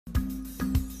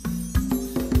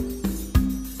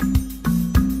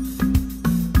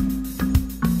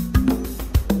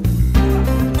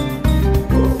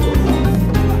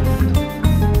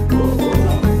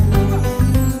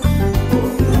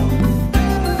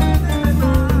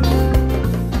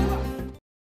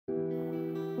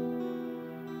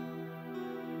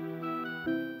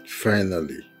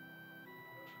Finally,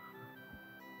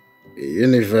 the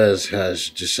universe has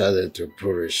decided to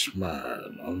put a smile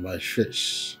on my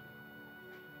face.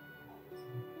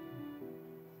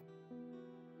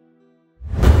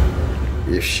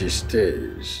 If she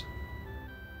stays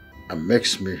and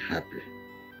makes me happy,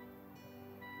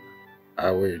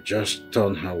 I will just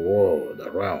turn her world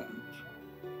around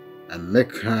and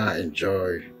make her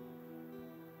enjoy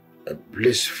a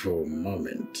blissful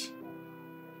moment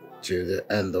till the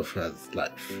end of her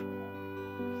life.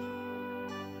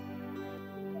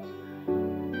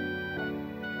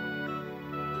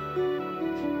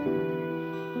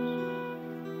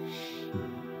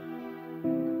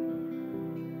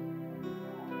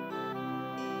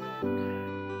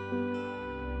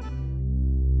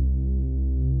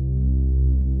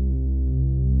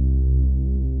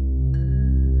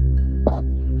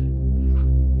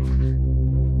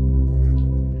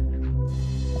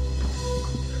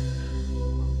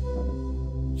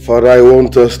 Father, I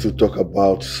want us to talk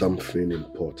about something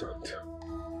important.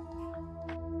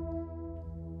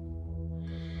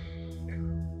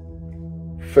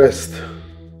 First,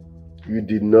 you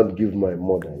did not give my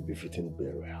mother a befitting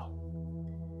burial.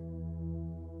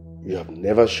 You have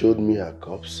never showed me her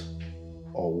corpse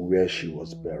or where she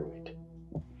was buried,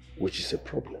 which is a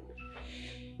problem.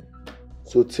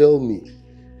 So tell me,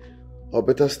 or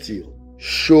better still,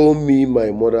 show me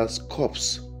my mother's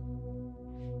corpse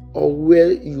or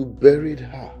where you buried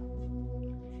her.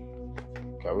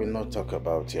 Can we not talk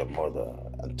about your mother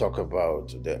and talk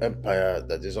about the empire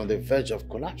that is on the verge of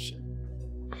collapsing?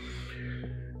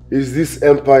 Is this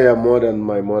empire more than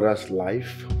my mother's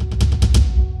life?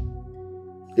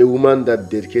 A woman that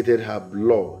dedicated her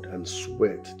blood and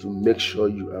sweat to make sure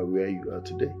you are where you are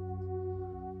today.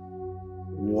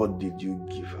 What did you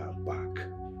give her back?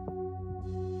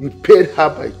 You paid her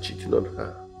by cheating on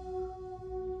her.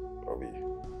 Bobby,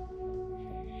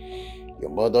 your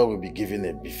mother will be given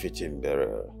a befitting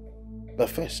burial. But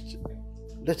first,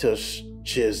 let us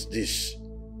chase this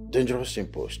dangerous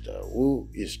imposter who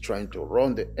is trying to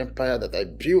run the empire that I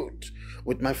built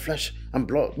with my flesh and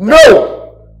blood.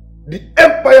 No! The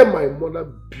empire my mother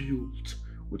built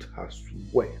with her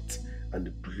sweat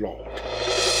and blood.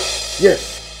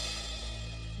 Yes.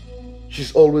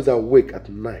 She's always awake at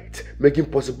night, making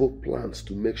possible plans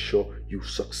to make sure you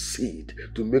succeed,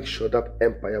 to make sure that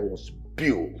empire was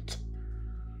built.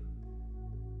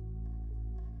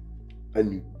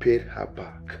 And you paid her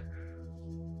back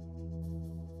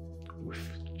with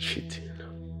cheating.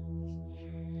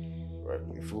 Right.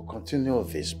 If we continue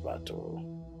this battle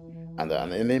and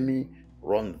an enemy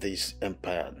run this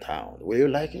empire down, will you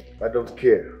like it? I don't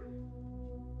care.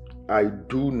 I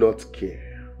do not care.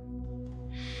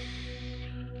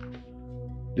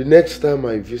 The next time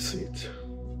I visit,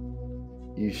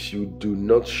 if you do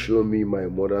not show me my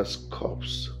mother's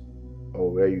corpse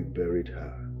or where you buried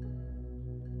her,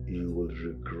 you will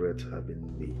regret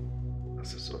having me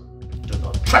as a son. Do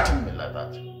not threaten me like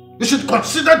that. You should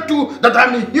consider too that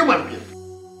I'm a human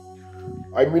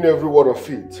being. I mean every word of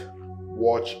it.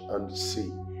 Watch and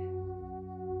see.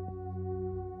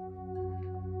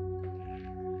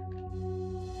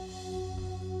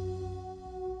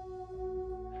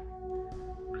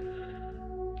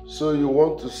 So you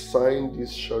want to sign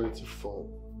this surety form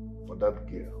for that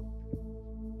girl?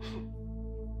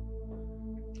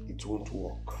 It won't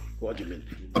work. What do you mean?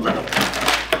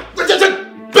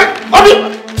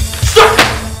 Stop!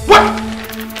 What?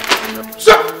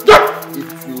 Stop! It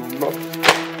will not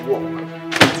work.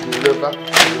 It will never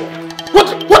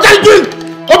work. What are you doing?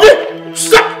 Obi!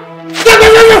 Stop! Stop!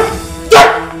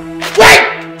 Wait!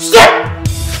 Stop!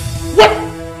 What?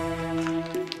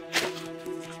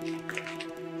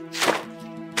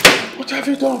 What have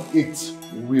you done? It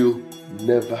will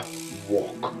never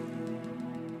work.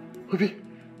 Obi,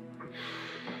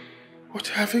 what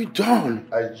have you done?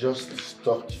 I just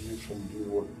stopped you from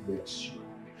doing what makes you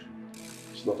happy.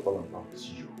 It's not all about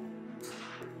you.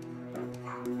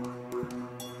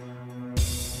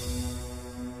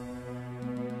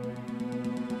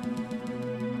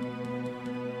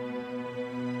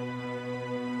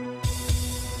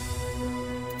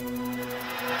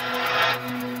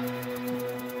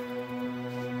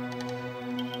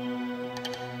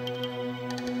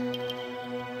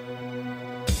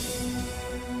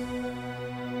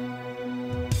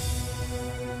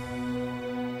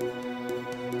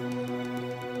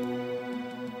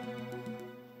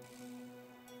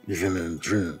 Even in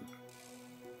dream,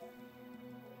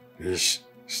 he's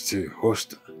still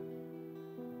hostile.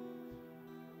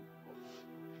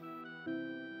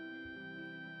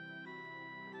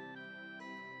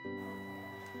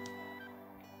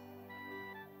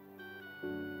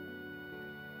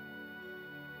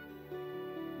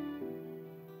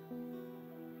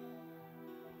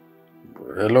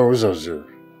 Hello, Zazu.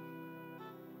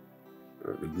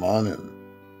 Good morning.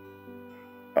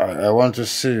 I want to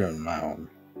see you now.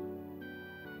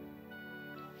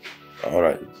 All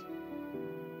right.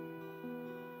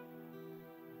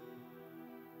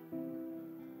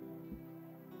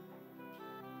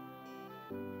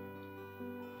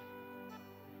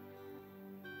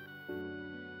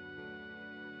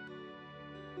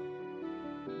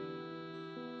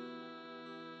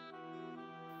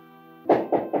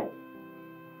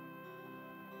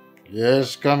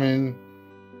 Yes, come in.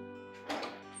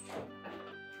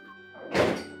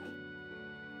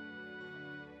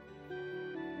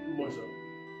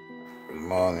 Good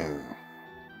morning.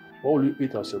 What will you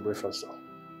eat as your breakfast, sir?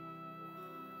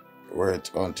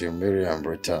 Wait until Miriam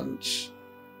returns.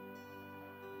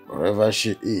 Wherever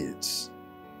she eats,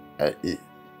 I eat.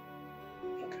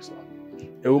 Okay, sir.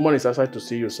 A woman is outside to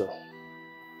see you, sir.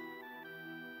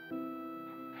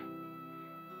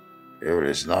 If it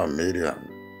is not Miriam,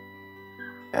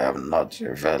 I am not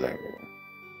available.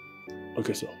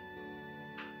 Okay, sir.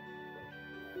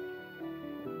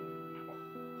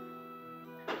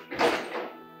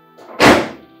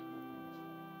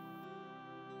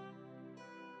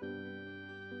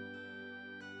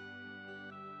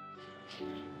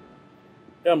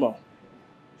 Yeah, ma.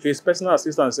 His personal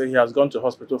assistant said he has gone to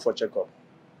hospital for checkup.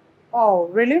 Oh,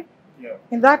 really? Yeah.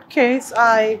 In that case,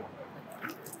 I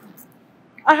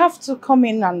have to come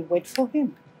in and wait for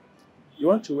him. You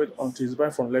want to wait until he's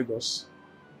back from Lagos?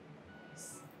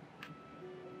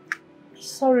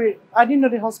 Sorry, I didn't know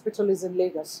the hospital is in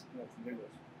Lagos. No, it's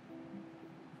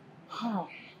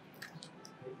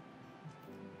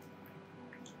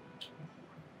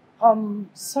Lagos.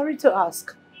 Sorry to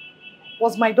ask.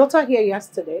 Was my daughter here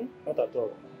yesterday? Not at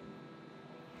all.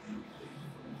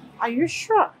 Are you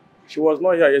sure? She was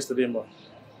not here yesterday, ma.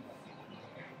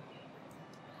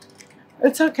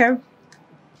 It's okay.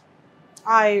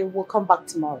 I will come back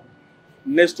tomorrow.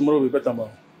 Next tomorrow will be better, ma.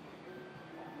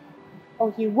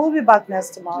 Oh, he will be back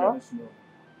next tomorrow? Yeah, next tomorrow.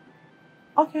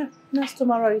 Okay, next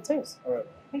tomorrow it is. All right.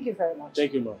 Thank you very much.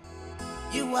 Thank you, ma.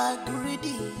 You are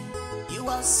greedy, you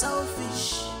are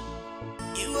selfish,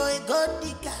 you are a god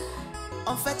digger,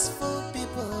 unfaithful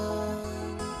people.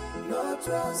 No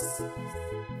trust,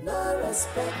 no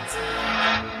respect.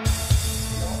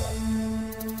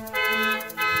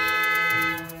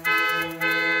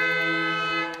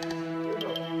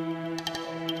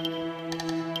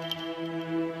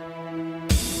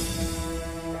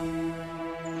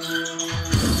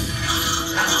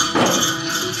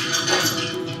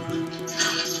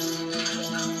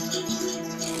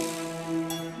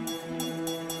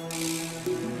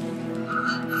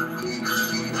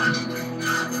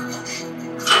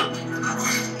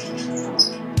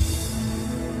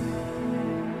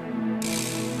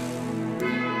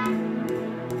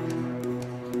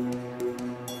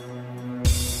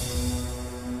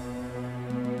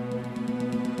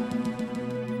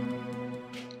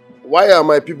 Why are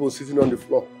my people sitting on the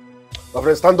floor? My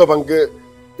friend, stand up and get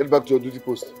back to your duty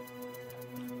post.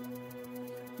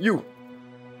 You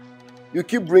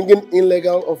keep bringing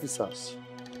illegal officers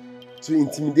to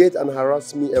intimidate and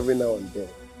harass me every now and then.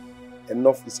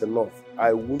 Enough is enough.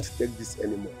 I won't take this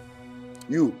anymore.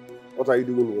 You, what are you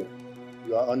doing here?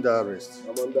 You are under arrest.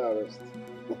 I'm under arrest.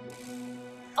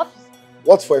 Officer.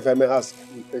 What for, if I may ask?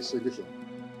 Investigation.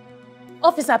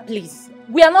 Officer, please.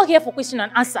 We are not here for question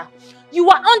and answer. You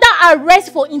are under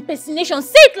arrest for impersonation.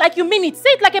 Say it like you mean it. Say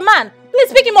it like a man.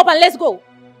 Please pick him up and let's go.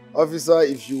 Officer,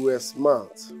 if you were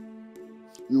smart,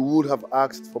 you would have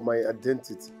asked for my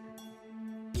identity.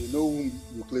 You know who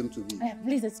you claim to be.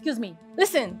 Please, excuse me.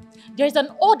 Listen, there is an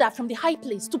order from the high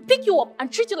place to pick you up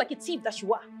and treat you like a thief that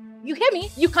you are. You hear me?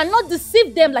 You cannot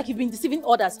deceive them like you've been deceiving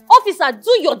others. Officer,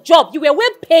 do your job. You were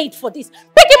well paid for this.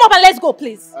 Pick him up and let's go,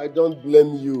 please. I don't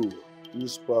blame you, you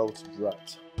spout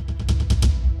brat.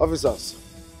 Officers,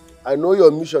 I know your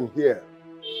mission here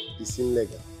is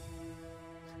illegal.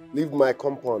 Leave my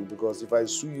compound, because if I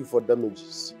sue you for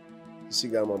damages, you see,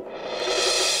 Gaman,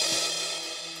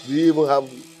 do you even have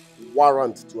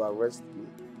warrant to arrest me?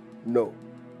 No.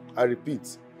 I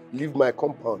repeat, leave my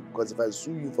compound, because if I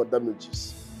sue you for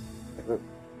damages, you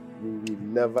will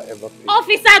never ever pay.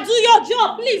 Officer, do your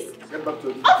job, please. Get back to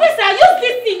it. Officer, use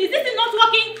this thing. Is this thing not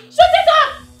working? Shoot it up!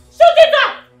 Shoot it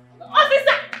up!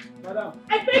 Officer! Madam.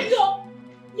 I paid you.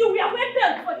 You were well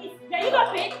paid for this. Were you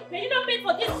not paid? Were you not paid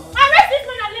for this? Arrest this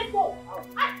man and let's go.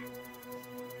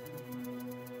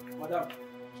 Madam.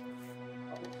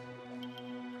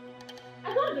 I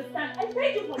don't understand. I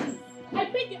paid you for this. I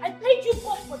paid you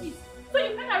much for this. So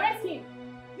you can't arrest him.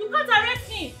 You can't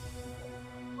arrest him.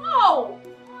 Oh!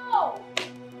 Oh!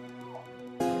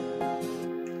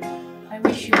 I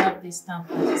the stamp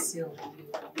and the seal.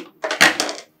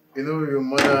 You know, your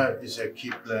mother is a key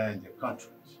player in the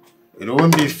contract. It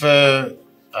won't be fair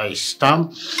I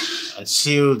stamp and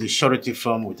seal the surety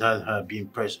form without her being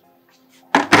present.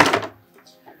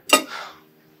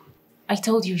 I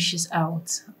told you she's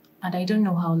out, and I don't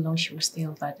know how long she will stay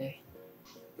over there.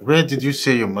 Where did you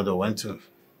say your mother went to?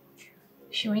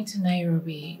 She went to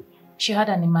Nairobi. She had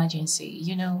an emergency.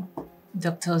 You know,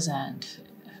 doctors and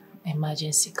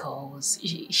emergency calls.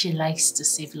 She likes to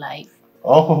save life.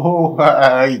 Oh,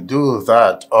 I do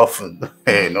that often.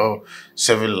 You know,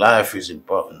 saving life is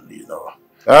important, you know.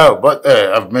 Oh, but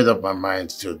I've made up my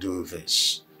mind to do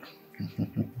this.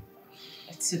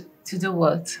 To do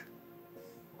what?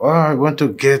 Well, I want to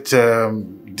get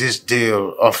this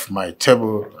deal off my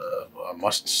table. I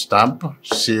must stamp,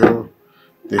 seal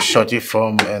the shorty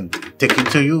form and take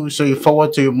it to you. So you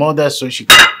forward to your mother so she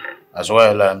can as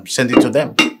well send it to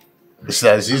them. It's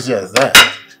as easy as that.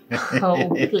 Oh,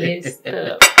 please.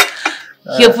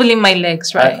 You're pulling my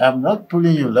legs, right? I'm not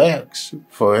pulling your legs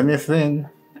for anything.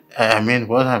 I mean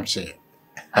what I'm saying.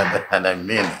 And I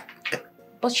mean it.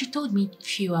 But you told me a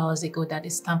few hours ago that the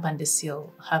stamp and the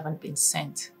seal haven't been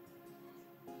sent.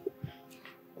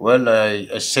 Well,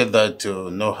 I said that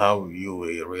to know how you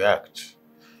will react.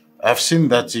 I've seen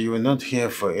that you are not here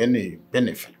for any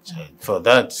benefit. For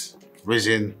that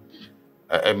reason,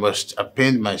 I must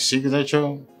append my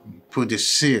signature, put the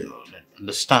seal and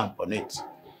the stamp on it.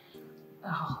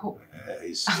 Oh.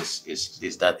 It's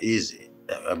that easy,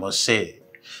 I must say.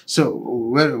 So,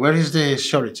 where is the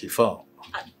surety form?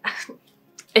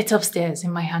 It's upstairs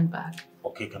in my handbag.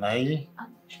 Okay, can I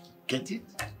get it?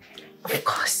 Of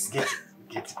course. Get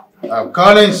it.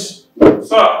 Collins!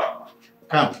 Sir!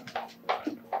 Come.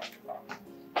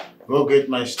 Go get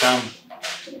my stamp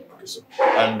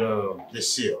and the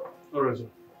seal. All right, sir.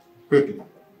 Quickly.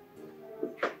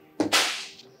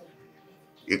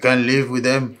 You can't live with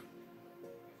them.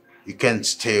 You can't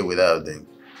stay without them.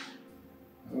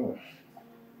 Oh.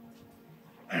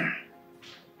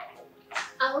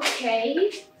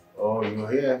 Okay. Oh,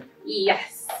 you're here?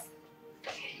 Yes.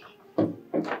 Here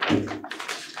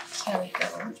we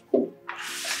go.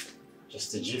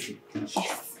 Just a jiffy.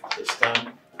 Yes. The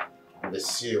stamp and the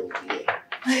seal here.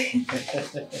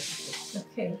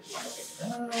 Okay.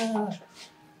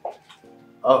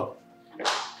 Oh,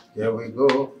 here we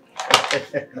go.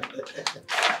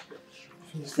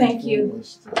 Thank you.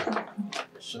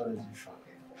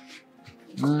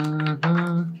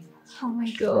 Oh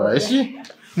my God. Is she?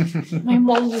 My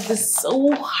mom will be so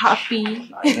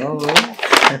happy. I know.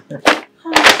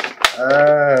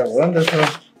 Wonderful.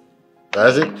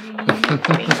 That's it.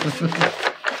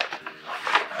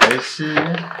 I see.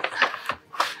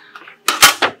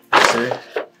 See,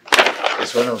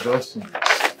 it's one of those things.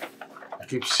 I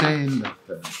keep saying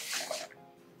that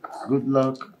good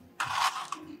luck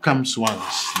comes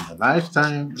once in a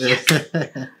lifetime.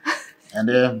 And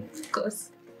of course.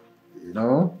 you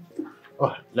know,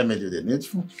 oh, let me do the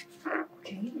needful.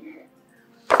 Okay.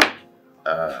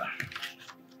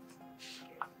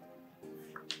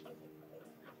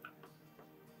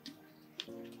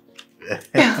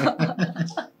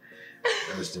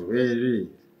 That's the way it is.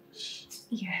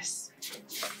 Yes.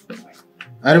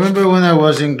 I remember when I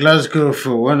was in Glasgow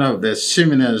for one of the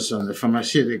seminars on the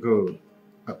pharmaceutical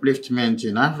upliftment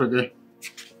in Africa.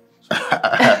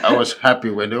 I was happy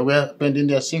when they were pending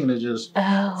their signatures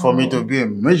for me to be a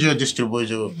major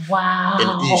distributor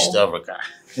in East Africa.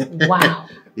 Wow.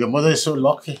 Your mother is so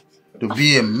lucky to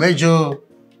be a major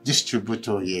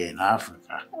distributor here in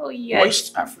Africa. Oh, yes.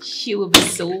 West Africa. She will be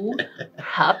so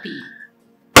happy.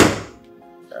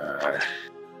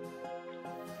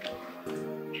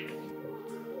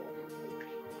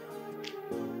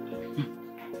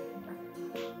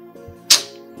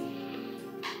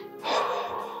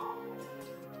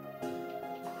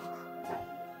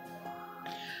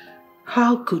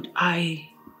 How could I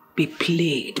be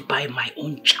played by my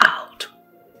own child?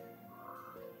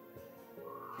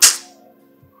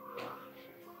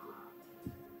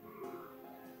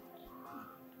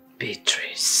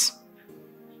 Beatrice.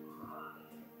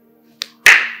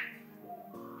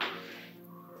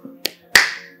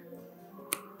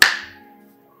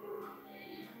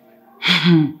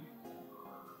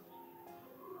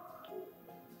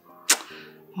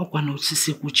 Ọkwa na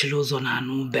osisi kwuchiri ụzọ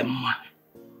na-anụ ube mma.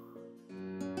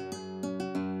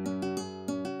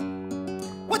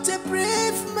 What a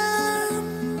brave man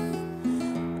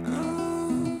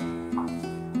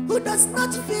who does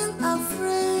not feel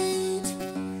afraid.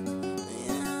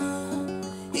 Yeah.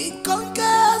 He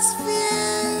conquers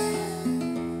fear.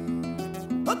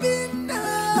 Obina.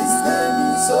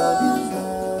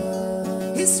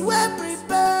 He's well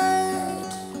prepared.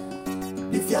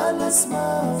 the fearless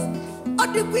man. All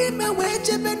the women wait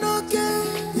to be okay.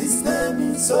 His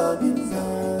name is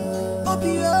Obio,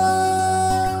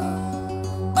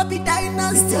 Obio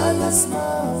Dynasty, the fearless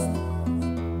man.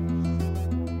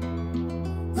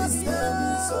 His name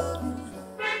is Obio.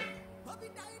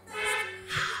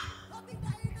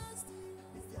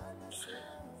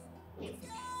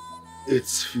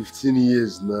 It's 15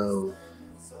 years now.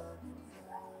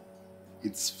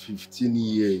 It's 15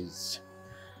 years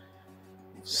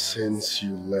since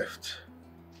you left.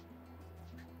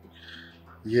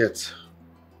 Yet,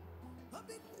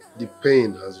 the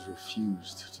pain has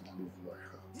refused to leave my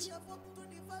heart.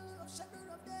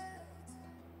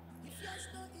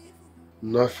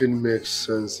 Nothing makes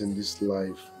sense in this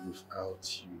life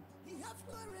without you.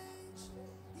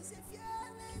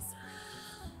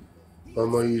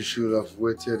 Mama, you should have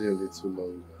waited a little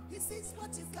longer. This is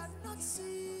what you cannot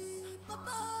see,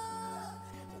 Mama.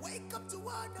 Wake up to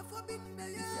what the forbidden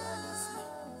years.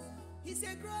 He's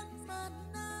a grown man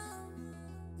now.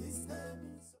 His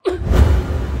name is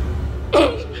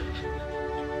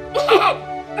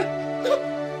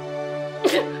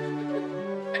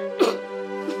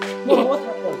Mom, what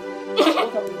happened?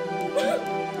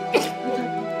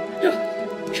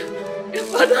 Your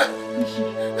father.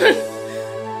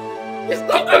 It's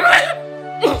not alright.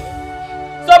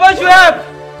 Somebody should help!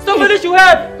 Somebody should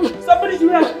help! Somebody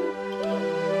should help!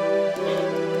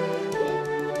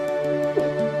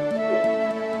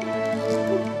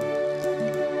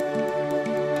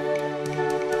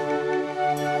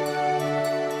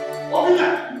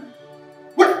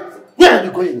 Where are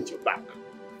you going with your bag?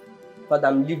 But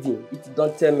I'm leaving if you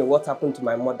don't tell me what happened to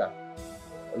my mother.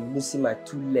 Or you will see my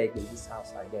two legs in this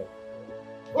house again.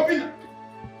 Obina!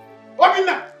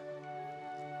 Obina!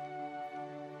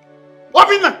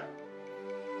 Obina!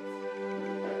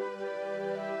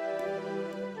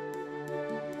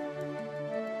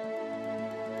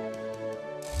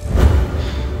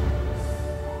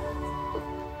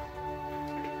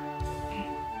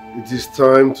 It is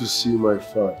time to see my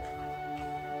father.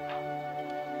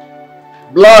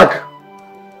 Black!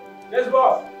 Yes,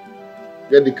 boss.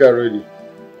 Get the car ready.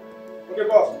 Okay,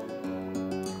 boss.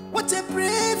 what a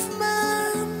brave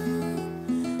man,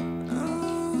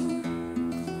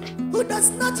 who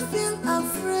does not feel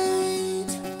afraid.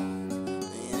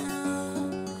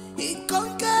 Yeah. He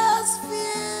conquers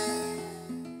fear.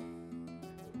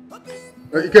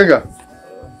 Ikenga,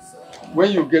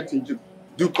 when you get into,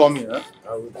 do come here. Huh?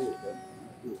 I will do it.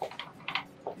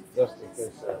 Just in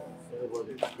case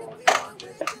everybody is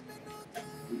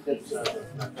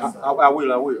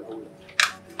I will.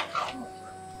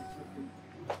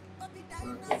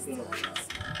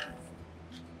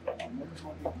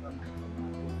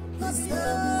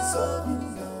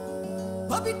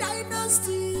 Obio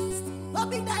Dynasty,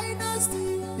 Obio Dynasty,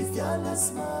 the fearless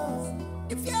man,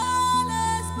 the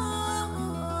fearless man.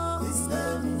 His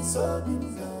name is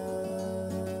Obio.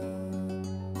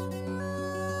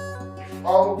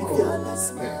 Uncle.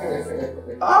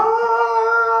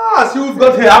 See who's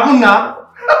got here happen now.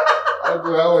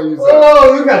 Uncle, how are you, sir?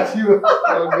 Oh, look at you.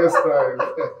 Longest time.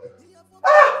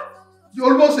 You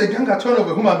almost a gang turn of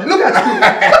a human being. Look at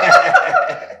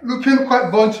you. Looking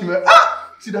quite bunchy, man.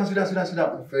 Sit down.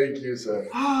 Thank you, sir.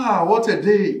 What a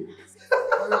day.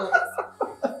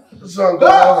 So, Uncle,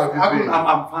 how have you been?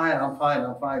 I'm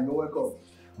fine. You're welcome.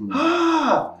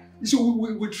 You see,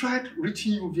 we tried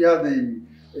reaching you via the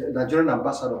Nigerian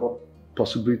ambassador, but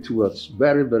possibility was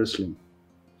very, very slim.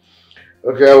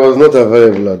 Okay, I was not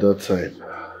available at that time.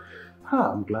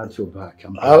 I'm glad you're back.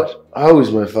 How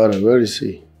is my father? Where is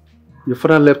he? Your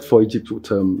father left for Egypt with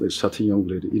a certain young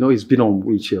lady. You know, he's been on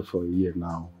wheelchair for a year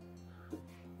now.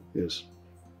 Yes.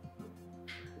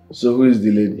 So who is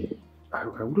the lady? I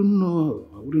wouldn't know.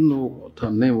 I wouldn't know what her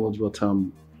name was, but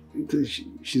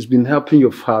she's been helping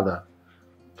your father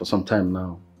for some time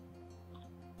now.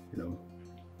 You know.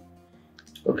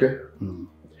 Okay.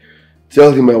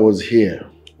 Tell him I was here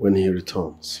when he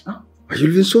returns. Are you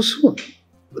leaving so soon?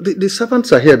 The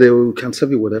servants are here. They can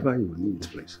serve you whatever you need,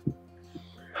 please.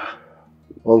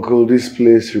 Uncle, this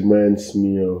place reminds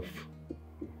me of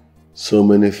so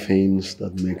many things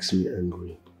that makes me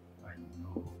angry.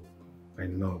 I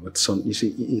know, but son, you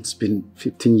see, it's been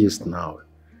 15 years now.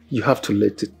 You have to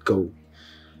let it go.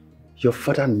 Your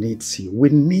father needs you. We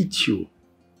need you.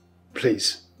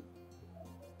 Please.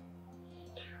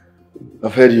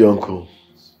 I've heard you, Uncle.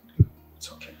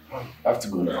 It's okay. I have to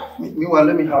go now. Meanwhile,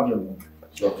 let me have your number.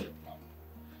 Okay.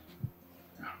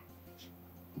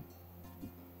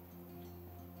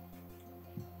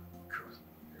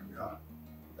 Here we are.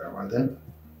 Very well then.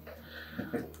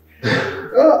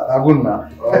 Aguna.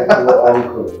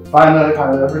 Uncle. Finally,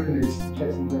 everything is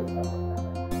checking there.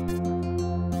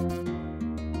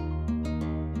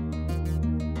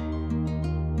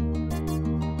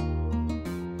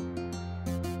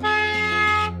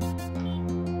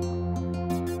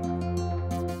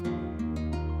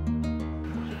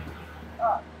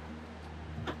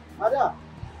 Madam,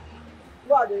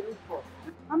 what are they looking for?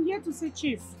 I'm here to see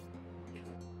Chief.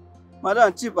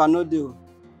 Madam, Chief, I know deal.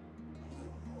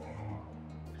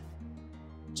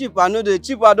 Chief, I know the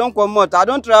Chief, I don't come out. I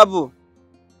don't travel.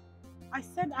 I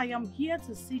said I am here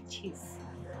to see Chief.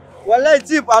 Well,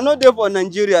 Chief, I know there for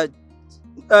Nigeria.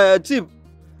 Chief,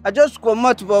 I just come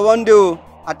out for one day.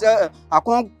 I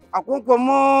can't come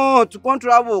out to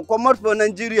travel. Come out for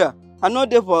Nigeria. I know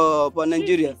there for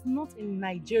Nigeria. Chief is not in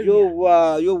Nigeria.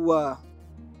 You are.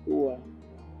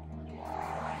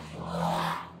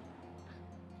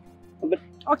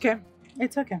 Okay,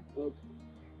 it's okay.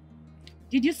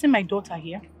 Did you see my daughter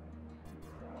here?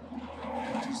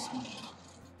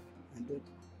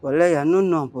 Well, I don't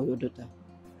know for your daughter.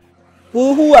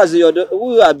 Who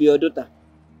will be your daughter?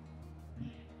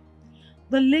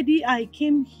 The lady I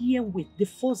came here with the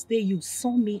first day you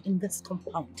saw me in this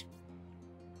compound.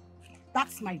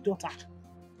 That's my daughter.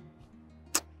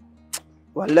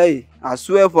 Wallahi, I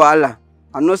swear for Allah,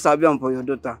 I know Sabian for your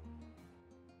daughter.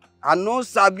 I know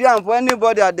Sabian for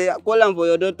anybody that they call him for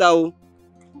your daughter.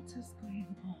 What is going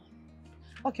on?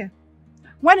 Okay.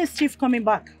 When is Chief coming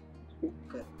back?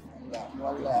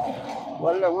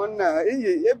 Wallah,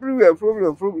 everywhere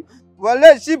problem.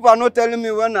 Well, Chief are not telling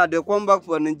me when they come back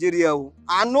for Nigeria.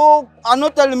 I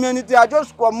not telling me anything. I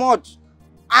just come out.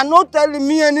 I not telling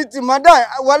me anything, madam.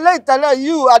 Well, tell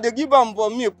you are the give them for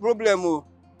me problem.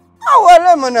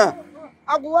 Well, man,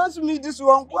 I go ask me this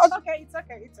one. It's okay.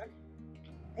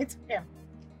 It's okay.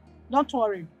 Don't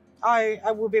worry.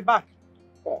 I will be back.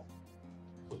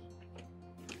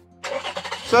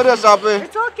 So that's happy.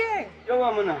 It's okay.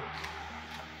 Yo, man.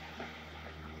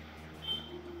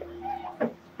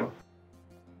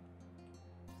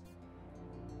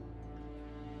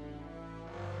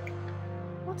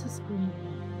 What is going on?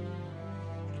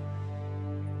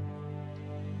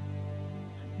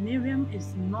 Miriam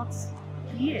is not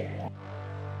here.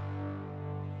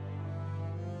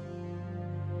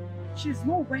 She's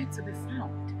nowhere to be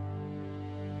found.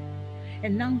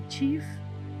 And now Chief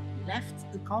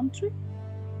left the country?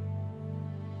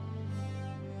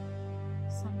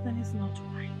 Something is not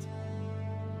right.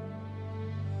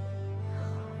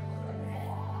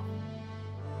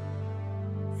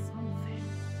 Something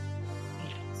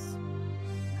is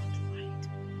not right.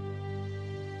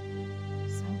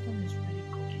 Something is really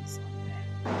cooking somewhere.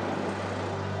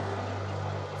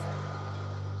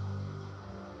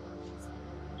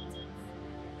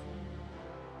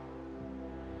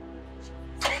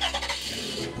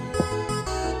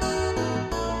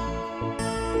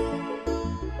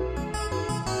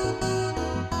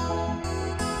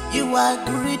 You are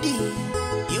greedy,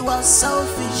 you are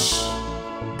selfish,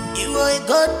 you are a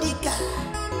god digger,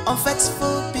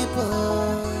 unfaithful people,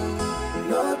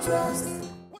 no trust.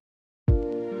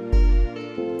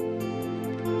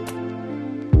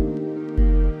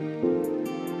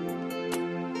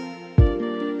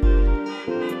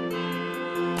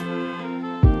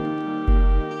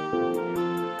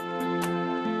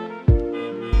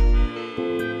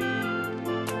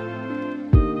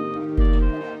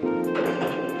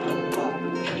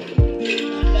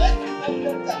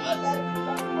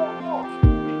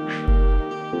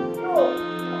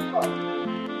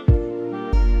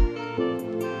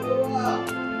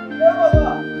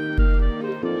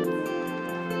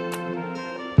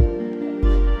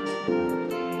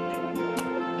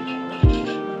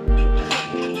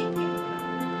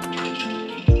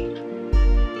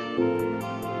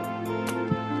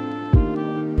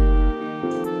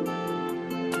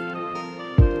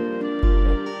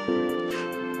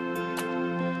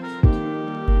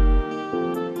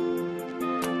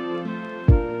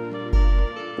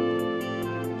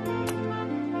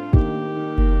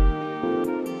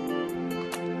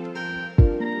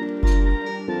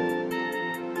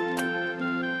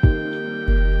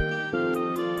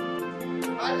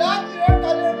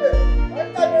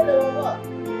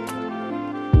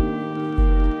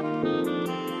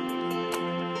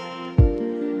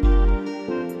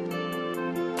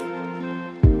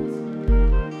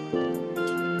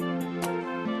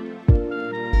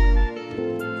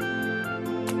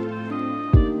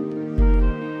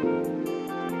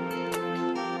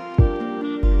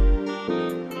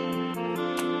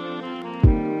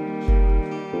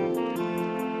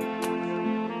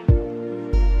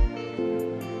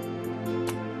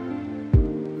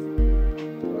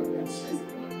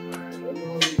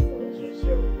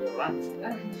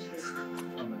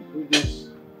 do this.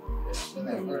 It's been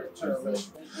a very terrible.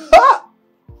 Ah!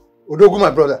 Odogu,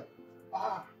 my brother.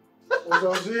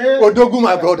 Odogu,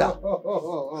 my brother.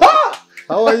 Ah!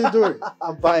 How are you doing?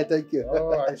 I'm fine, thank you.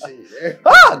 Oh, I see.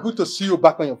 Good to see you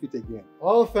back on your feet again.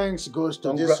 All thanks goes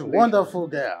to this wonderful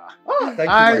girl. Thank you,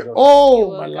 I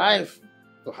owe my life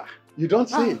to her. You don't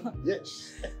say.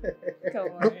 Yes.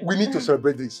 Look, we need to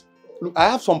celebrate this. Look, I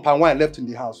have some palm wine left in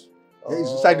the house.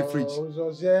 It's inside the fridge.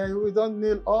 We don't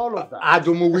need all of that.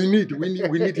 Adomo, we need it. We need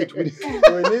it. We need it.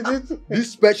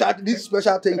 This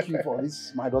special thank you for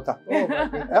this, my daughter. Oh my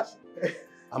goodness.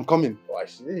 I'm coming. Oh, I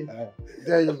see.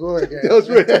 There you go again. That's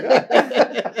right.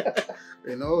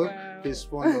 You know, he's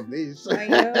fond of this. I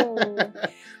know.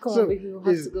 Come on, baby, we'll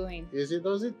have to go in. Does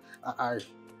it? I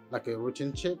like a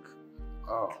routine check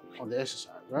on the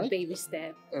exercise, right? Baby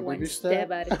step. One baby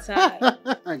step at a time.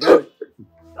 I got it.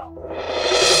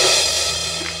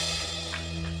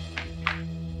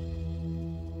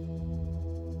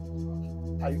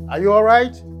 Are you all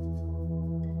right?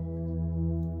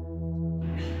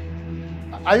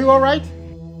 Are you all right?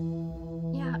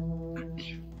 Yeah.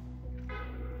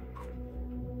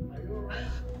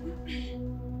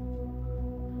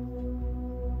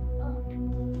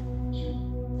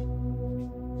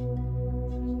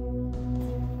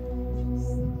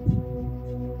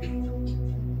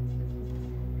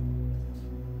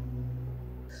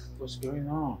 What's going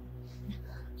on?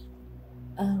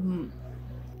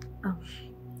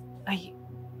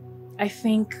 I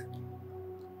think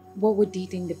what we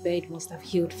did in the bed must have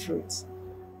healed fruits.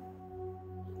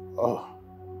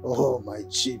 Oh, my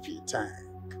chippy tank.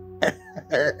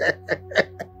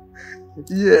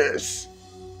 Yes,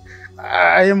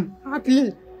 I am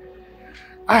happy.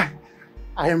 I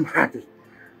am happy.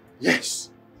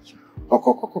 Yes. Come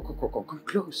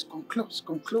close.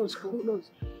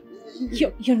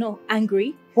 You're not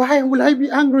angry? Why will I be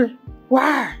angry?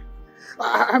 Why?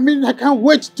 I mean, I can't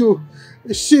wait to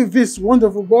see this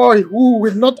wonderful boy who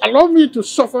will not allow me to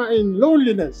suffer in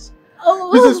loneliness.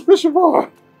 Oh. He's a special boy.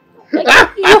 You're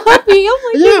happy? Oh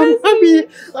my goodness. I'm happy.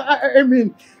 I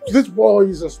mean, this boy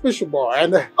is a special boy.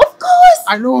 And of course.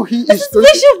 I know he is a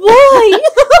special boy.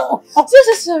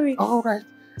 So sorry. All right.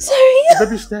 Sorry.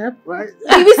 Baby step, right?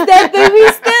 Baby step.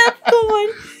 Come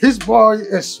on. This boy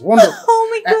is wonderful. Oh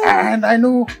my God. And I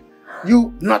know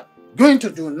you not going to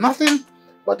do nothing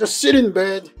but to sit in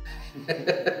bed.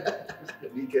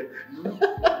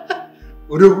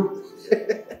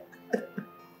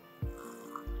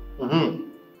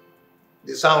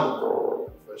 The sound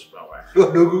of First power. You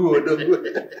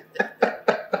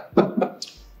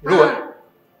know what?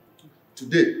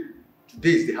 Today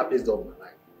is the happiest day of my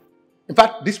life. In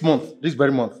fact, this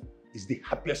very month, is the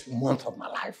happiest month of my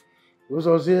life.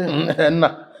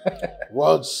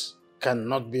 Words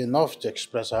cannot be enough to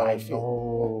express how I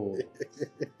feel.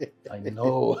 I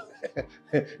know.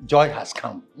 Joy has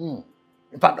come.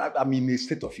 In fact, I'm in a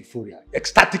state of euphoria,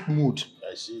 ecstatic mood.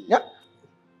 I see. Yeah.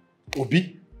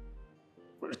 Obi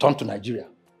returned to Nigeria.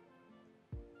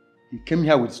 He came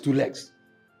here with his 2 legs.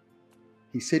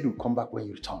 He said he'll come back when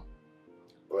you return.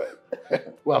 Well,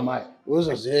 who am I?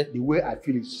 The way I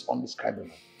feel is undescribable.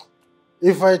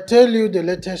 If I tell you the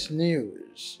latest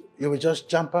news, you will just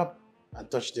jump up and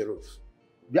touch the roof.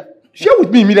 Yeah, share with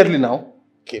me immediately now.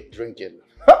 Keep drinking.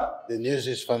 The news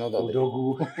is for another day.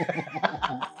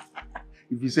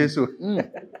 If you say so.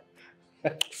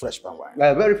 Fresh palm wine.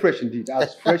 Very fresh indeed.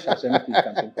 As fresh as anything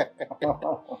can be.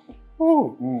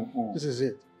 This is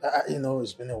it. You know,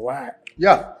 it's been a while.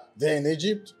 Yeah. There in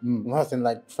Egypt, nothing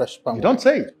like fresh palm wine. You don't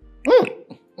say it.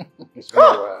 It's been a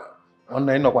while. On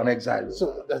exile.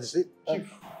 So that is it.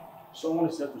 Chief, someone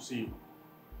is here to see you.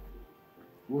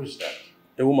 Who is that?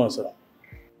 A woman, sir.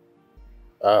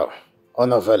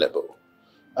 Unavailable.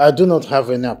 I do not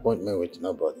have any appointment with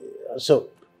nobody. So,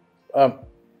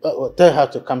 tell her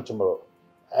to come tomorrow.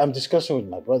 I'm discussing with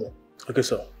my brother. Okay,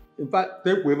 sir. In fact,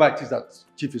 tell whoever it is that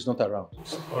Chief is not around.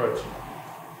 All right.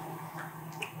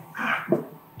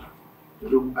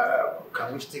 Look,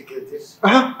 can we still get this?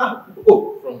 From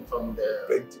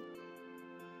the...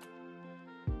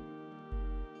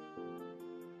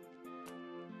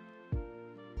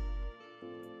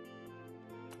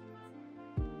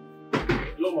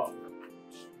 Loma,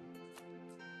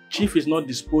 Chief is not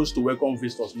disposed to welcome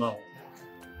visitors now.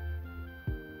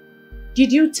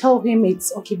 Did you tell him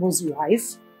it's Okibo's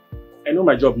wife? I know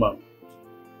my job, ma'am.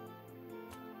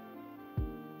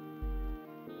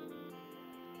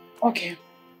 Okay.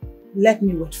 Let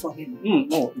me wait for him.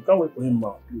 No, you can't wait for him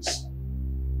now, please.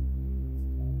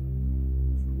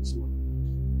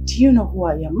 Do you know who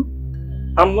I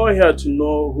am? I'm not here to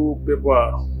know who people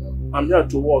are. I'm here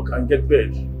to work and get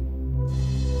paid.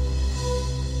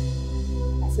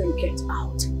 of them get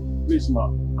out. Please, ma.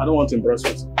 I don't want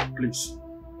embarrassment. Please.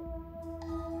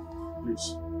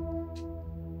 Please.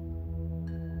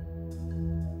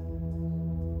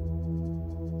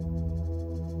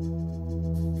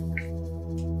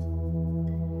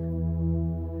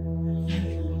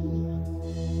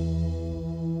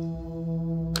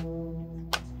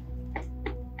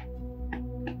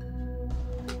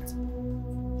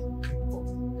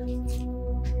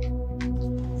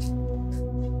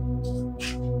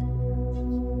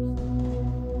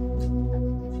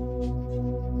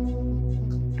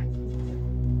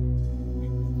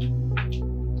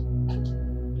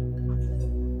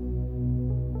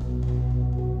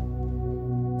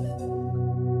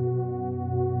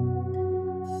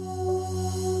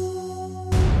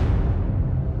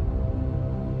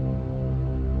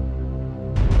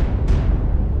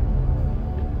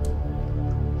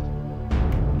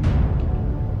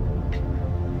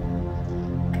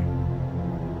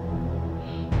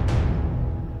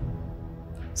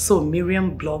 So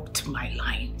Miriam blocked my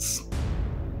lines,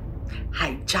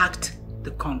 hijacked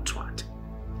the contract,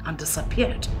 and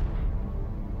disappeared.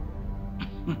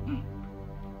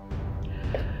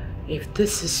 If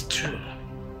this is true,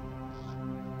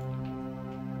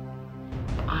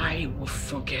 I will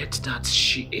forget that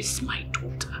she is my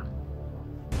daughter.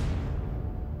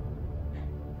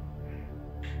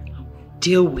 I will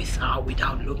deal with her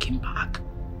without looking back.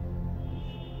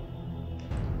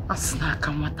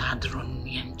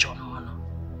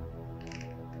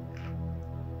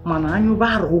 Mana anyu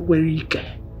baro kwere ike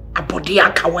abodi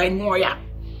aka wa enu ya.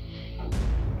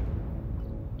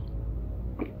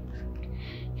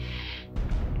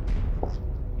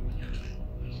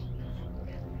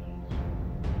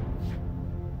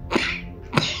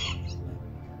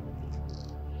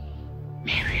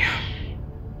 Miriam,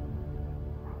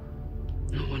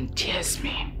 no one dares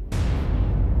me.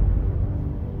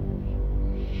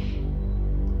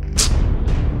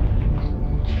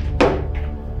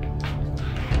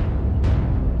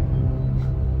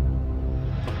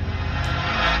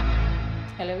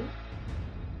 Hello?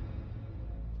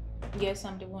 Yes,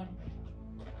 I'm the one.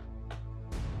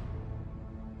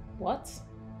 What?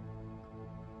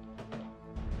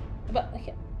 But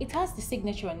it has the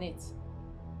signature on it.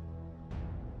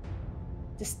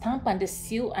 The stamp and the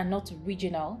seal are not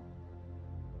original.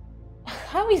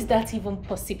 How is that even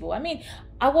possible? I mean,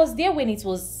 I was there when it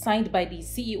was signed by the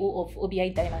CEO of OBI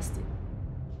Dynasty.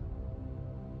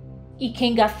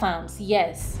 Ikenga Farms,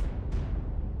 yes.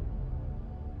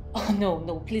 Oh no,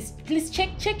 please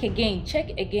check again.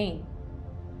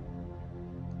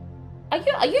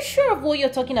 Are you sure of what you're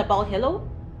talking about? Hello?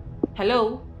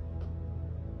 Hello?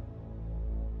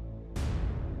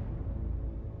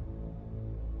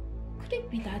 Could it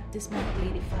be that this man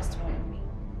played a fast one on me?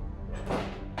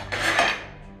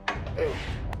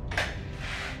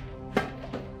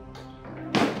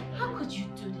 How could you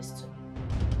do this to me?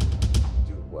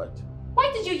 Do what? Why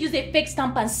did you use a fake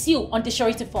stamp and seal on the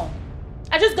surety form?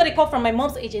 I just got a call from my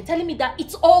mom's agent telling me that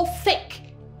it's all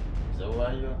fake. Is that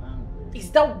why you're angry? Is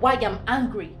that why I'm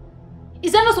angry?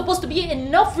 Is that not supposed to be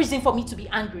enough reason for me to be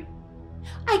angry?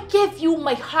 I gave you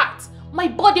my heart, my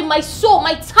body, my soul,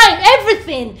 my time,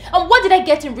 everything. And what did I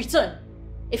get in return?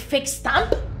 A fake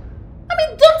stamp? I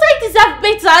mean, don't I deserve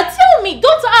better? Tell me,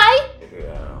 don't I?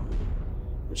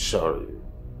 I'm sorry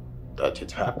that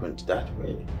it happened that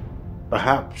way.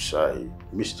 Perhaps I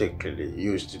mistakenly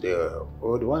used the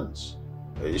old ones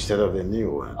instead of the new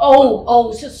one.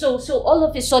 So all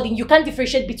of a sudden you can't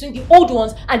differentiate between the old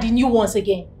ones and the new ones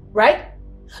again, right?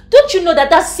 Don't you know that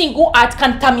that single act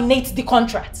can terminate the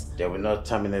contract? They will not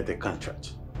terminate the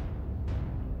contract.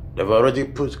 They've already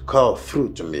put call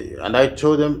through to me and I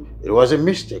told them it was a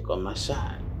mistake on my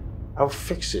side. I'll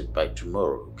fix it by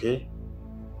tomorrow, okay?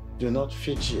 Do not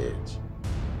fidget.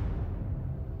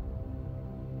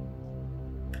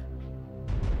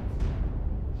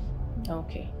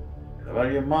 Okay.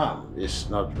 But your mom is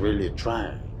not really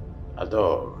trying at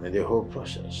all in the whole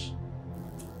process.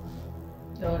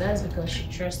 Oh, that's because she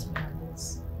trusts me on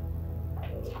this.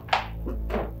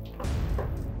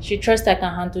 She trusts I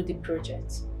can handle the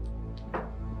project.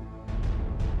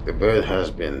 The bed has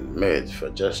been made for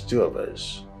just two of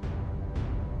us.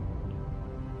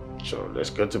 So let's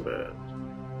go to bed.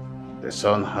 The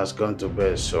sun has gone to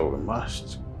bed, so we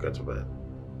must go to bed.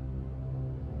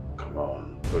 Come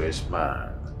on, put a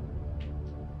smile.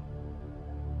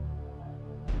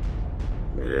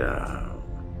 Yeah.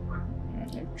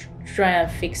 Try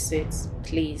and fix it,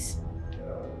 please.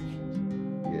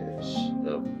 Yes.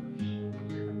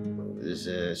 It's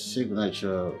a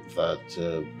signature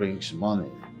that brings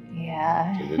money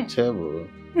to the table.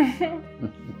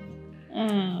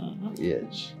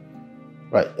 Yes.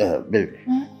 Right, baby.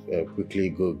 Quickly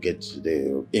go get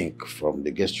the ink from the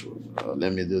guest room.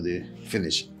 Let me do the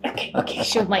finish. Okay,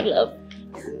 sure, my love.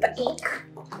 The ink.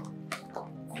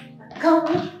 Come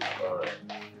on.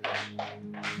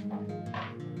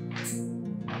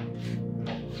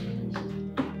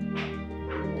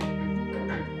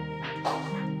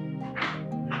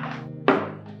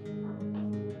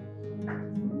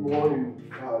 Morning,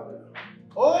 Father.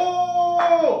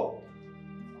 Oh!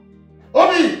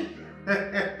 Obi!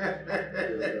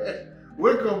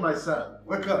 Welcome, my son.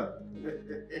 Welcome.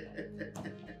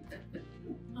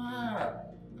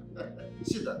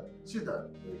 Sit down. Sit down.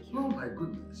 Oh, my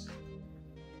goodness.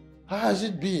 How has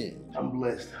it been? I'm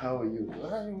blessed. How are you?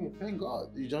 Thank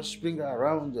God. You just spring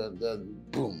around and then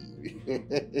boom.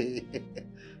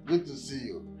 Good to see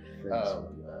you.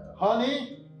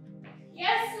 Honey?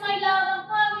 Yes, my love, I'm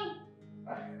coming.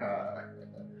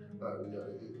 I know.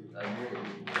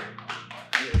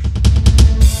 Yes.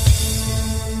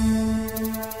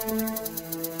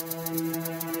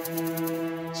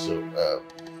 So,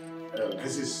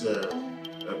 this is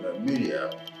Miriam,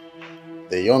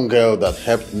 the young girl that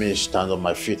helped me stand on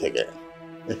my feet again.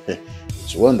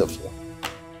 It's wonderful.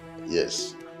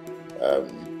 Yes.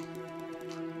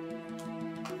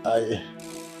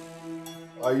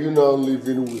 Are you now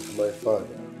living with my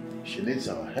father? She needs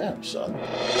our help, son.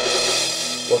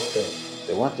 What help?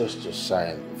 They want us to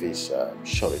sign this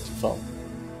surety form.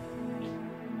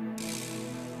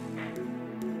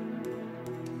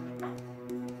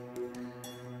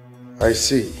 I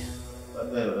see.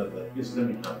 Please let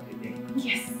me have the ink.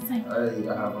 Yes, I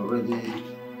have already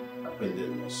appended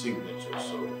my signature,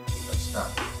 so you can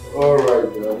start. All right,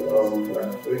 then. I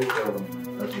think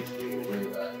that is the way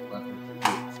I wanted to do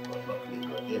it, but luckily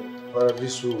you're here. Well,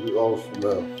 this will be all for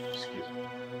now. Excuse me.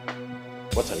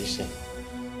 What are you saying?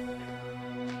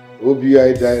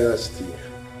 OBI dynasty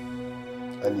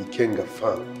and Ikenga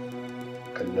farm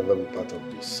can never be part of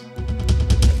this.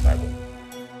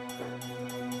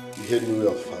 You heard me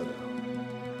well, Father.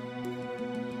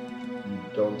 You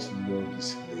don't know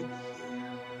this lady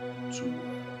here too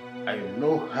well. I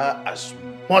know her as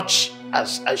much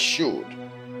as I should.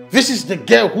 This is the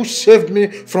girl who saved me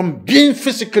from being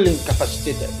physically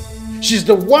incapacitated. She's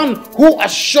the one who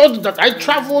assured that I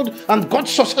traveled and got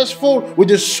successful with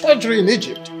the surgery in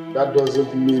Egypt. That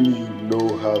doesn't mean you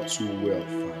know her too well,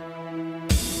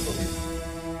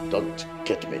 Father. Don't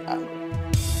get me angry.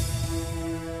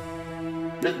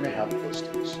 Let me have those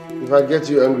things. If I get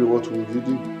you angry, what will you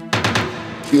do?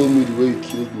 Kill me the way you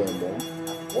killed my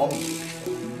mom?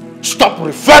 Stop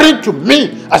referring to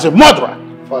me as a murderer!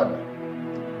 Father,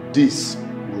 this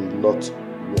will not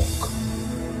work.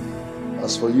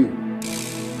 As for you,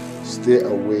 stay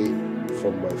away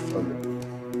from my family.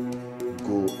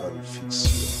 Go and fix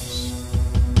yours.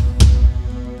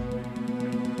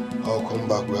 I'll come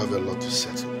back. We have a lot to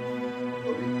settle.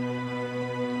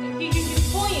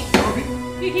 He's going.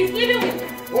 He's leaving with me.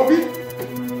 Obi,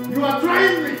 you are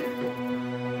trying me.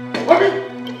 Obi,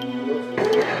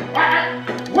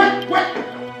 wait.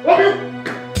 Obi,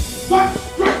 don't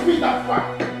stress me that far.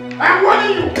 I'm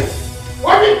warning you.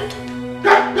 Obi,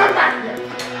 come back here.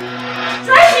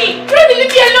 Try me, leave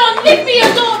me alone. Leave me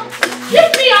alone.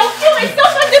 Leave me. I'll kill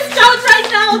myself on this couch right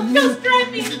now. Just try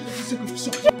me.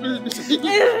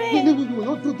 No, we will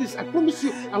not do this. I promise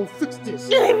you, I will fix this.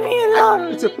 Leave me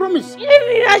alone. It's a promise. Leave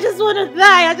me. I just want to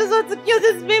die. I just want to kill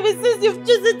this baby since you've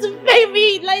chosen to pay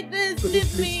me like this.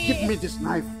 Leave me. Give me this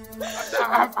knife.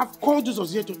 I've called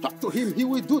Jesus here to talk to him. He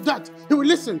will do that. He will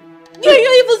listen.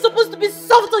 You're even supposed to be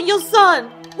soft on your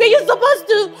son. Were you supposed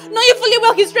to? Knowing fully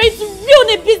well he's trying to ruin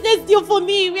a business deal for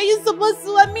me. Were you supposed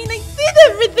to? I mean, I did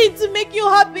everything to make you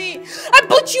happy. I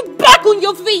put you back on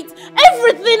your feet.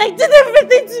 Everything. I did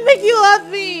everything to make you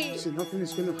happy. See, nothing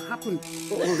is going to happen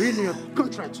or ruin your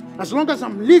contract. As long as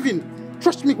I'm living,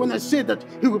 trust me when I say that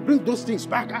he will bring those things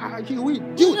back. He will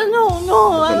do it. No.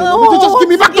 Just give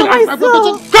me back the knife.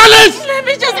 Collins! Let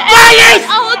me just... Collins!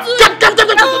 I will do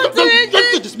it.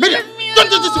 Don't do this, Miriam. Don't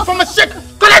do this for my sake.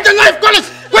 Collect the knife, Collins!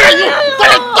 Where are you?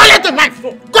 Collect the knife!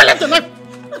 Collect the knife!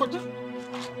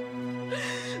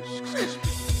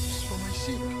 It's for my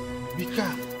sake. Be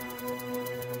calm.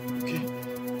 Okay?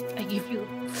 I give you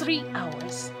 3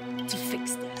 hours to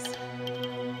fix this.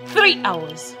 3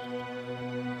 hours.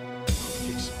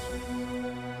 Fix it.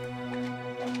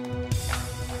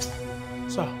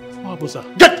 Sir, what happened, sir?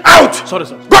 Get out! Sorry,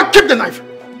 sir. Go and keep the knife!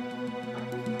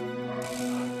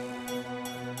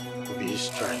 Obi is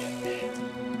trying me.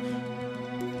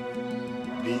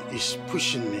 Obi is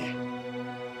pushing me.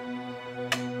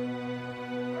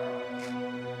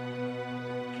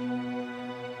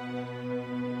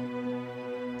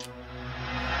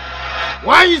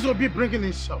 Why is Obi bringing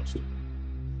insults?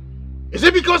 Is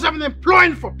it because I'm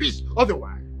imploring for peace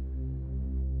otherwise?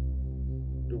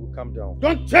 Calm down.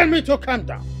 Don't tell me to calm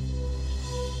down.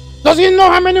 Does he know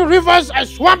how many rivers I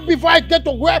swam before I get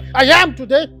to where I am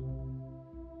today?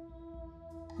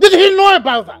 Did he know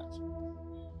about that?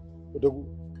 Odogu,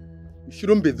 you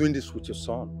shouldn't be doing this with your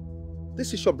son.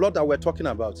 This is your blood that we're talking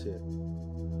about here.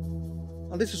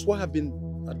 And this is why I've been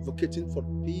advocating for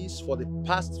peace for the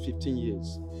past 15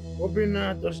 years.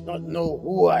 Obina does not know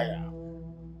who I am.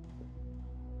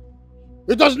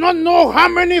 He does not know how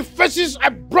many faces I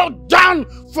brought down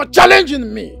for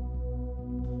challenging me.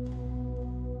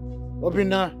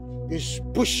 Obina is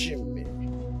pushing me.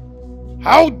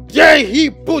 How dare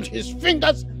he put his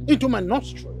fingers into my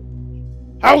nostril?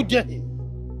 How dare he?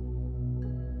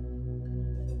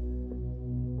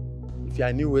 If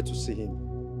I knew where to see him,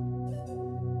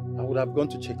 I would have gone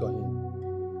to check on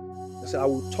him. I said, I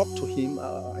will talk to him.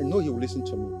 I know he will listen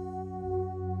to me.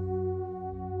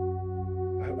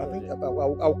 I think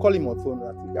I'll call him on phone.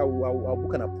 I think I'll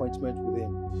book an appointment with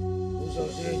him.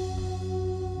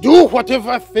 Do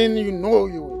whatever thing you know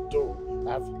you will do.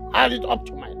 I've had it up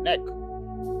to my neck.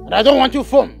 And I don't want to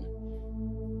foam.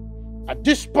 At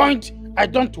this point, I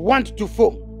don't want to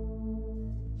foam.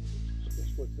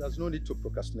 There's no need to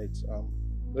procrastinate.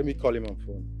 Let me call him on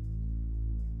phone.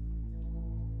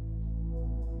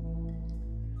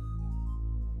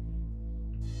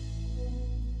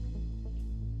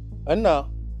 And now,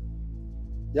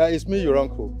 yeah, it's me, your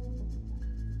uncle.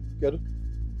 Get it?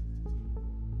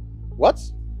 What?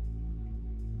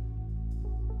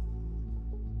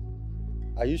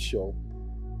 Are you sure?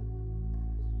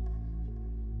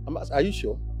 Are you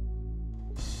sure?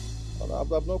 I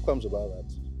have no qualms about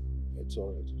that. It's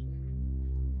alright.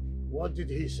 What did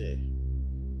he say?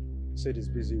 He said he's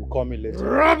busy. He'll call me later.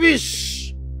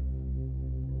 Rubbish!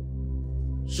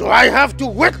 So I have to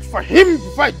wait for him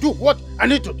before I do what I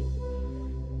need to do.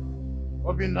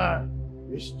 Obina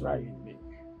is trying me.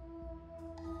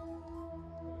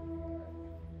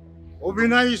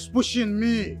 Obina is pushing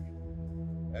me.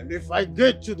 And if I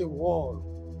get to the wall,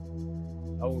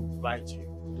 I will bite him.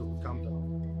 Calm down.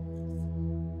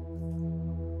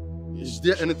 Is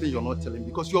there anything you're not telling me?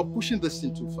 Because you're pushing this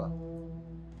thing too far.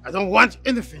 I don't want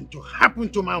anything to happen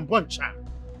to my unborn child.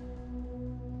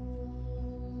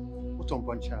 What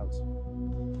unborn child?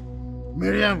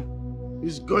 Miriam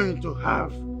is going to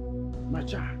have my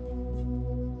child.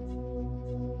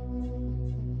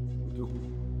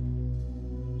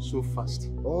 So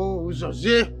fast. Oh,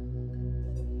 Jose,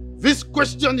 this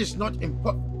question is not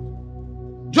important.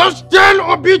 Just tell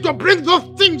Obi to bring those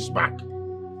things back.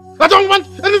 I don't want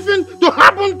anything to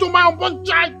happen to my unborn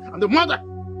child and the mother.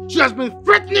 She has been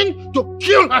threatening to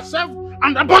kill herself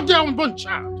and abort their unborn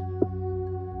child.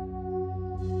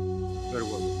 Very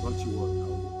well, don't you worry.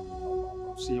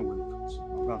 I'll see him when he comes.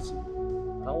 I'll go and see him.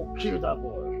 I'll kill that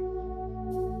boy.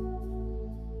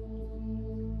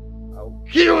 I'll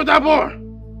kill that boy.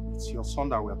 It's your son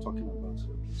that we are talking about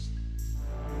here, please.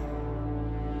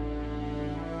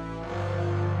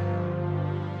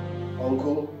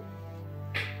 Uncle,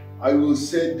 I will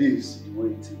say this the way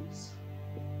it is.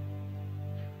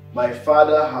 My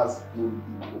father has been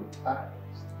hypnotized.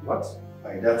 What?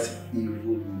 By that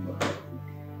evil man.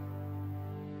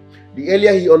 The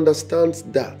earlier he understands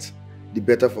that, the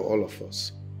better for all of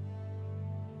us.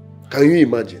 Can you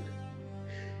imagine?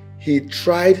 He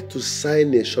tried to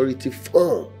sign a surety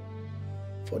form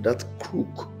for that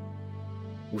crook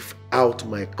without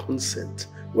my consent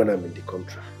when I'm in the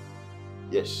country.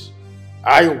 Yes.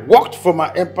 I worked for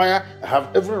my empire. I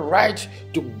have every right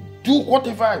to do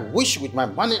whatever I wish with my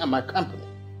money and my company.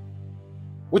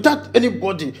 Without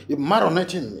anybody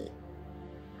marionetting me.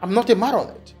 I'm not a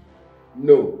marionette.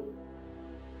 No.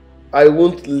 I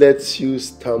won't let you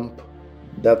stamp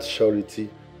that surety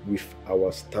with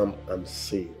our stamp and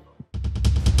seal.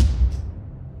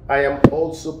 I am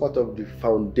also part of the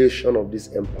foundation of this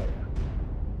empire.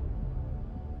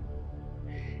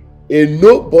 A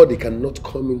nobody cannot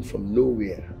come in from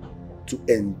nowhere to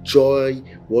enjoy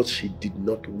what she did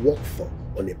not work for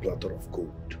on a platter of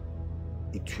gold.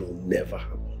 It will never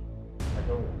happen. I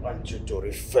don't want you to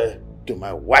refer to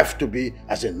my wife to be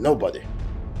as a nobody.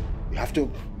 You have to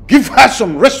give her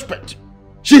some respect.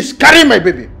 She's carrying my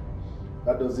baby.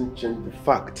 That doesn't change the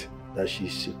fact that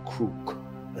she's a crook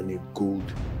and a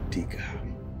gold digger.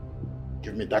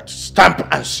 Give me that stamp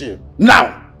and seal. Now!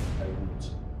 I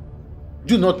won't.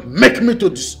 Do not make me to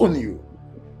disown you.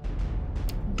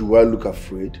 Do I look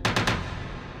afraid?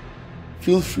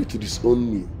 Feel free to disown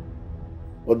me.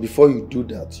 But before you do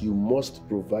that, you must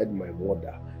provide my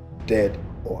mother, dead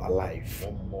or alive.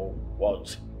 One more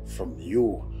word from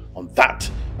you on that,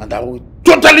 and I will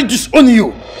totally disown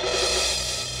you.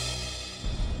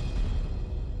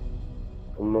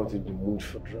 I'm not in the mood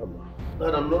for drama.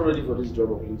 Dad, I'm not ready for this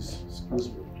drama, please. Excuse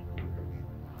me.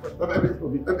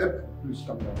 Please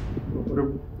come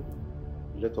down.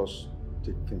 Let us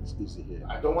take things easy here.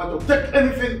 I don't want to take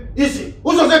anything easy.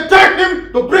 Who does it take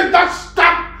him to bring that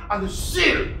stamp and the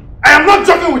seal? I am not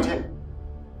joking with him.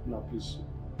 Now, please,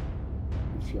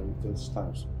 if you are with those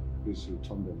stamps, please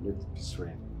return them. Let peace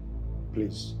reign.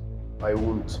 Please. I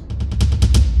won't.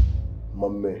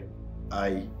 Mommy,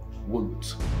 I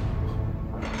won't.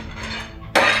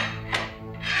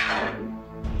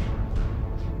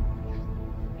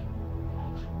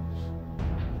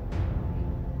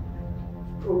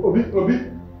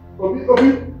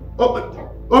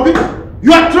 Obi,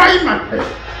 you are trying my head.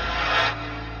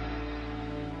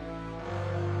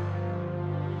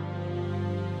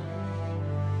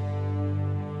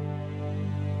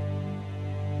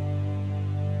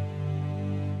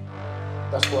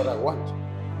 That's what I want.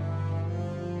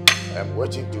 I am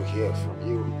waiting to hear from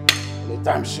you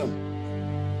anytime soon.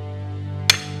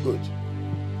 Good.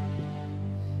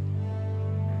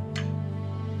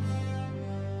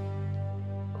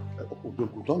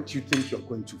 Don't you think you're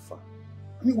going too far?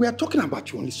 I mean, we are talking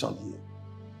about your only son here.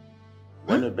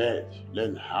 When a bird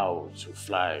learns how to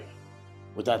fly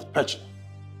without perching,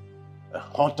 a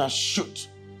hunter shoots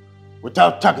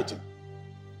without targeting.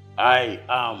 I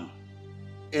am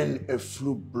in a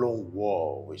full-blown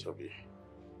war with Obi.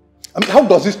 I mean, how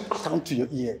does this sound to your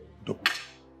ear, Doku?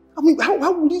 I mean,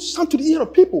 how would it sound to the ear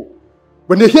of people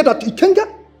when they hear that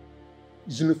Ikenga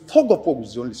is in a fog of war with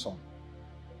his only son?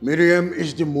 Miriam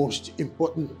is the most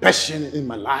important person in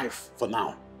my life for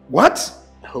now. What?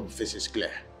 I hope this is clear.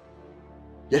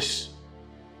 Yes.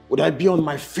 Would I be on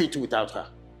my feet without her?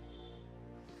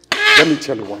 Let me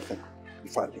tell you one thing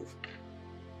before I leave.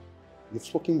 You've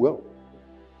spoken well.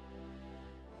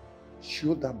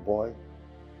 Show that boy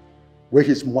where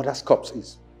his mother's corpse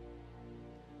is.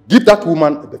 Give that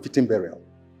woman a befitting burial.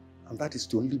 And that is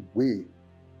the only way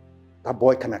that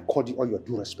boy can accord you all your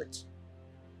due respect.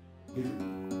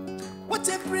 What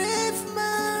a brave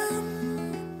man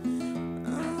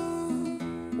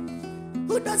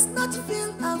who does not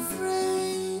feel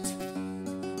afraid.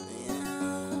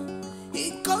 Yeah.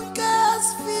 He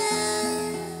conquers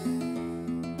fear.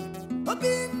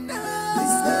 Obina.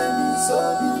 His name is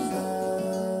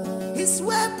Obina. He's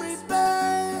well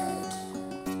prepared.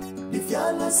 The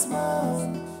fearless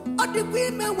man. All the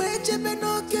women were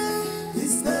Jebenoke.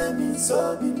 His name is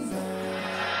Obina.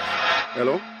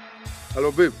 Hello? Hello,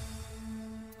 babe.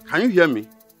 Can you hear me?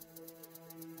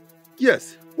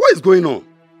 Yes. What is going on?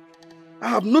 I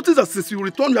have noticed that since you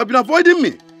returned, you have been avoiding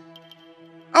me.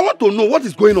 I want to know what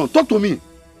is going on. Talk to me.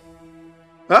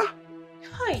 Huh?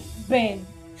 Hi, Ben.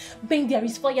 Ben, there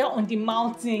is fire on the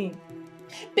mountain.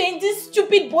 Ben, this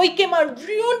stupid boy came and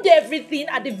ruined everything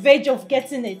at the verge of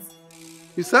getting it.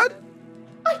 You said?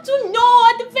 I don't know.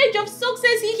 At the verge of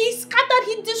success, he scattered,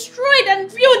 he destroyed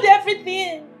and ruined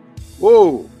everything.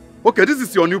 Oh, okay, this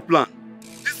is your new plan.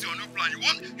 This is your new plan. You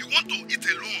want to eat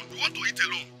alone. You want to eat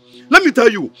alone. Let me tell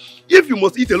you, if you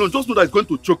must eat alone, just know that it's going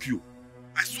to choke you.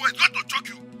 I swear it's going to choke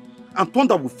you. And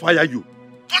thunder will fire you.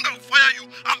 Thunder will fire you.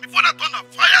 And before that thunder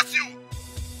fires you,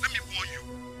 let me warn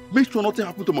you. Make sure nothing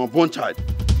happens to my born child.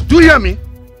 Do you hear me?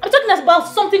 I'm talking about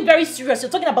something very serious.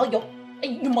 You're talking about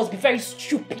you must be very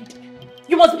stupid.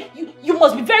 You must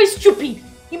be very stupid.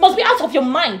 You must be out of your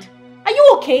mind. Are you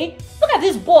okay? Look at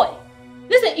this boy.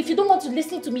 Listen, if you don't want to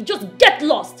listen to me, just get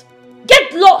lost.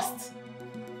 Get lost!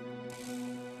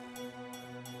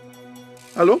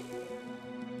 Hello?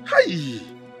 Hi!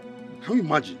 Can you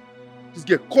imagine? This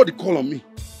girl called the call on me.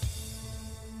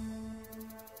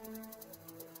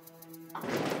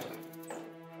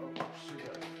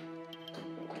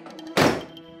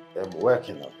 I'm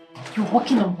working on. You're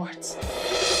working on what?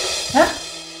 Huh?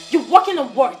 You're working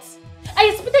on what? I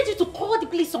expected you to call the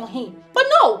police on him. But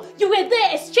no, you were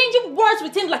there exchanging words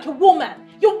with him like a woman.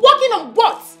 You're working on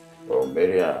what? Oh,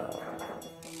 Miriam.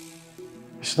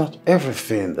 It's not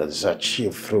everything that is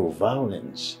achieved through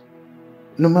violence.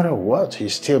 No matter what,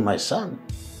 he's still my son.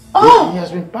 Oh! He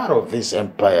has been part of this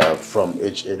empire from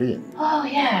age 18. Oh,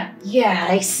 yeah. Yeah,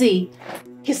 I see.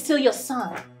 He's still your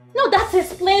son. No, that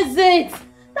explains it.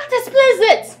 That explains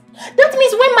it. That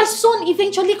means when my son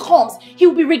eventually comes, he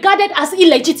will be regarded as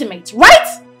illegitimate,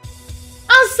 right?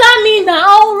 Answer me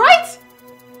now, right?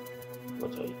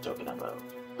 What are you talking about?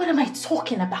 What am I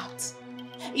talking about?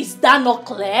 Is that not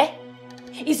clear?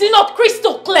 Is it not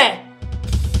crystal clear?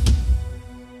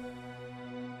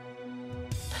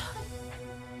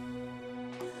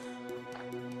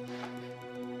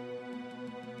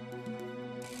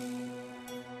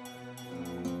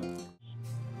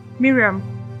 Miriam.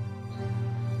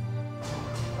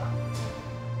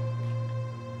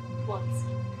 What?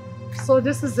 So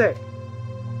this is it.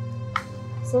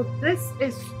 So this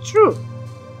is true.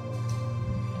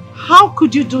 How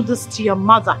could you do this to your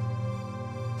mother?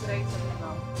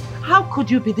 How could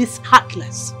you be this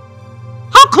heartless?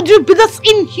 How could you be this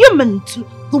inhuman to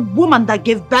the woman that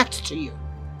gave birth to you?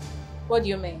 What do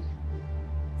you mean?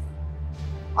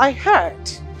 I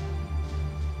heard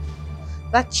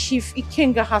that Chief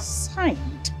Ikenga has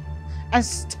signed and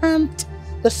stamped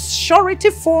the surety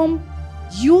form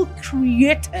you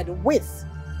created with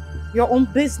your own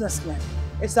businessman.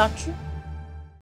 Is that true?